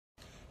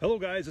Hello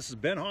guys, this is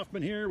Ben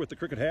Hoffman here with the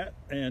Crooked Hat,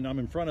 and I'm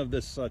in front of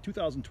this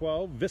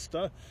 2012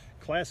 Vista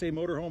Class A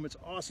motorhome. It's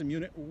an awesome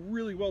unit,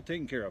 really well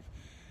taken care of.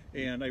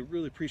 And I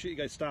really appreciate you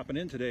guys stopping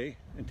in today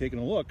and taking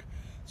a look.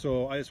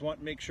 So I just want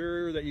to make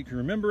sure that you can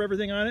remember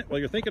everything on it while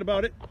you're thinking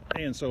about it.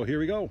 And so here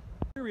we go.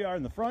 Here we are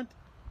in the front,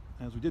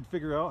 as we did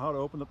figure out how to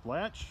open up the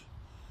latch.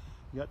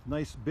 You got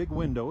nice big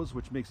windows,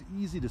 which makes it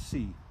easy to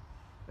see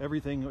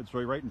everything that's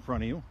right in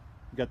front of you.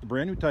 You got the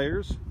brand new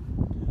tires.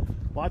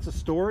 Lots of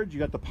storage. You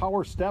got the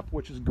power step,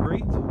 which is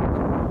great.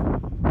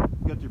 You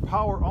got your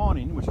power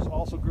awning, which is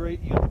also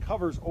great. You got the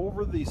covers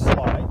over the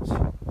slides.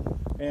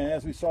 And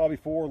as we saw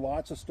before,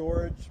 lots of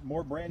storage,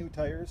 more brand new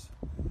tires.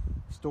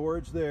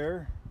 Storage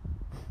there.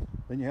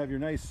 Then you have your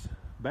nice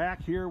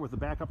back here with the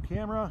backup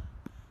camera.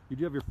 You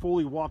do have your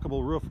fully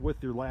walkable roof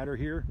with your ladder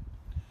here.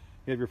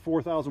 You have your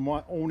 4,000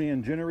 watt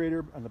Onan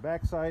generator on the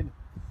back side,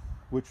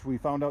 which we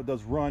found out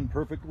does run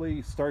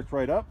perfectly, starts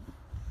right up.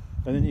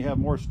 And then you have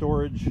more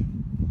storage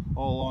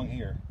all along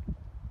here.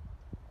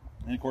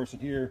 And of course in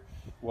here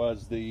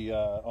was the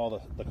all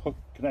the hook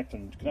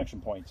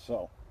connection points.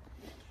 So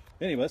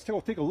anyway, let's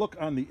take a look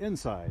on the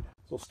inside.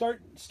 So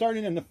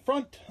starting in the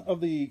front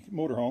of the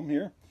motorhome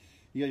here,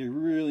 you got your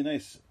really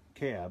nice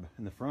cab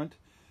in the front.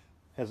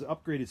 Has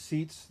upgraded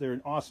seats. They're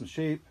in awesome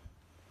shape.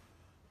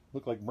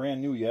 Look like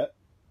brand new yet.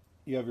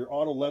 You have your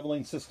auto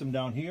leveling system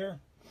down here,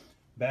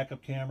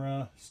 backup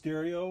camera,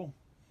 stereo,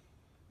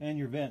 and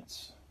your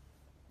vents.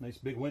 Nice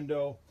big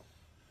window.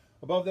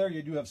 Above there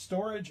you do have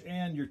storage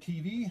and your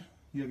TV.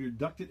 You have your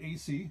ducted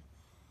AC,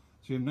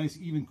 so you have nice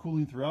even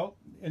cooling throughout,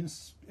 and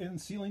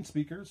ceiling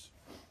speakers.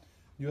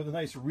 You have a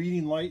nice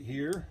reading light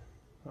here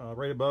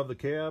right above the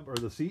cab or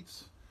the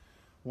seats,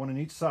 one on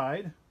each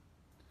side.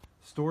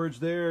 Storage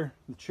there,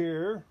 the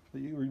chair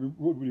that you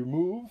would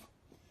remove.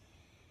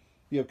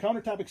 You have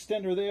countertop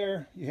extender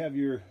there. You have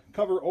your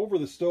cover over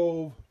the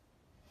stove,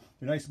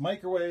 your nice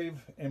microwave,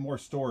 and more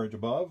storage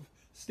above.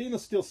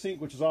 Stainless steel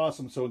sink, which is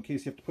awesome, so in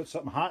case you have to put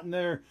something hot in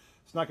there,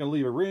 it's not going to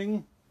leave a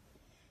ring.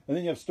 And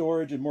then you have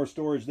storage and more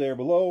storage there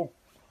below.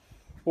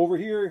 Over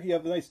here you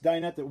have the nice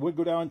dinette that would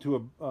go down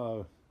to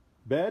a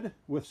bed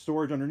with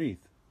storage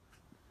underneath.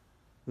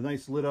 The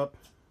nice lit up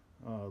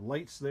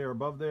lights there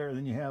above there, and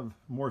then you have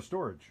more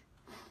storage.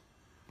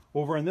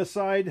 Over on this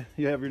side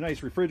you have your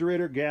nice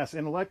refrigerator, gas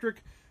and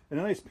electric, and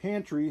a nice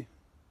pantry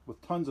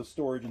with tons of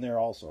storage in there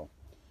also.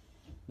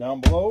 Down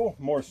below,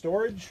 more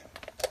storage.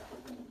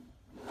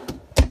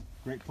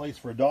 Great place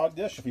for a dog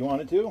dish if you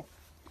wanted to.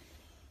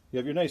 You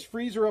have your nice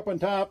freezer up on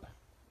top,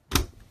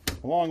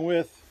 along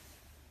with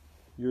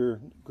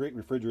your great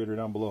refrigerator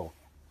down below.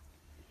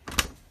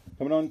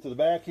 Coming on to the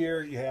back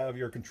here, you have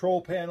your control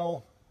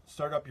panel,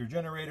 start up your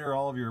generator,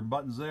 all of your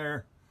buttons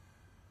there,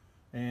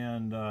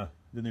 and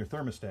then your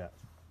thermostat.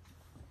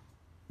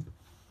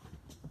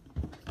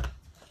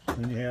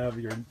 Then you have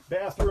your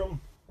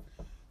bathroom,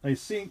 nice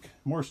sink,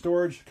 more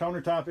storage,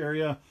 countertop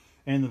area,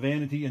 and the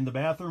vanity in the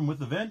bathroom with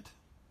the vent.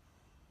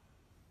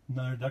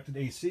 Another ducted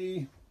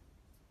AC,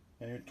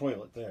 and your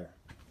toilet there.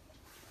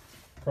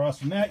 Across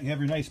from that, you have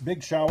your nice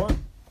big shower.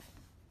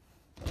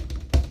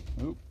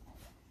 Oop.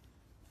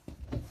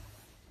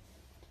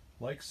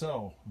 Like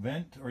so.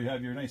 Vent, or you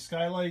have your nice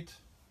skylight.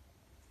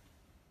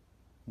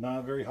 Not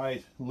a very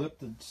high lip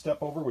to step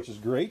over, which is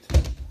great.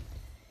 Then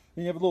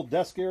you have a little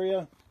desk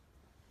area.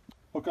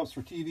 Hookups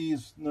for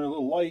TVs, another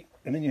little light.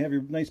 And then you have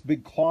your nice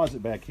big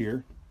closet back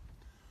here,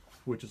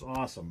 which is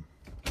awesome.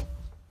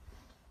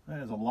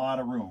 That is a lot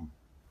of room.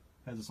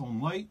 Has its own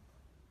light,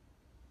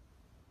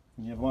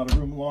 and you have a lot of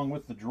room along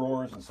with the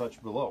drawers and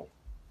such below.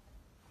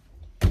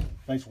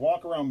 Nice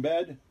walk around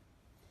bed,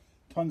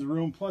 tons of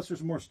room, plus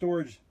there's more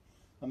storage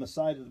on the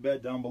side of the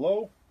bed down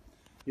below.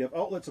 You have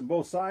outlets on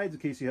both sides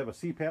in case you have a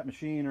CPAP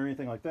machine or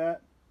anything like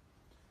that.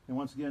 And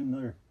once again,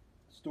 another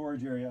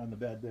storage area on the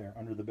bed there,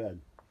 under the bed.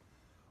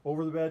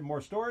 Over the bed,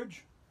 more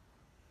storage,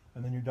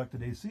 and then your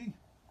ducted AC,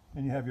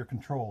 and you have your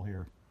control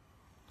here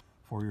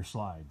for your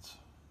slides.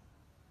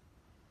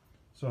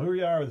 So here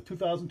we are with the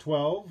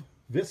 2012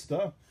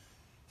 Vista,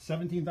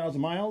 17,000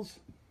 miles,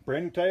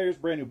 brand new tires,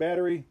 brand new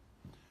battery,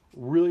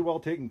 really well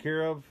taken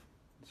care of.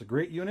 It's a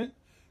great unit.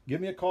 Give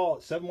me a call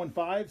at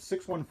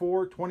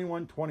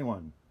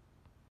 715-614-2121.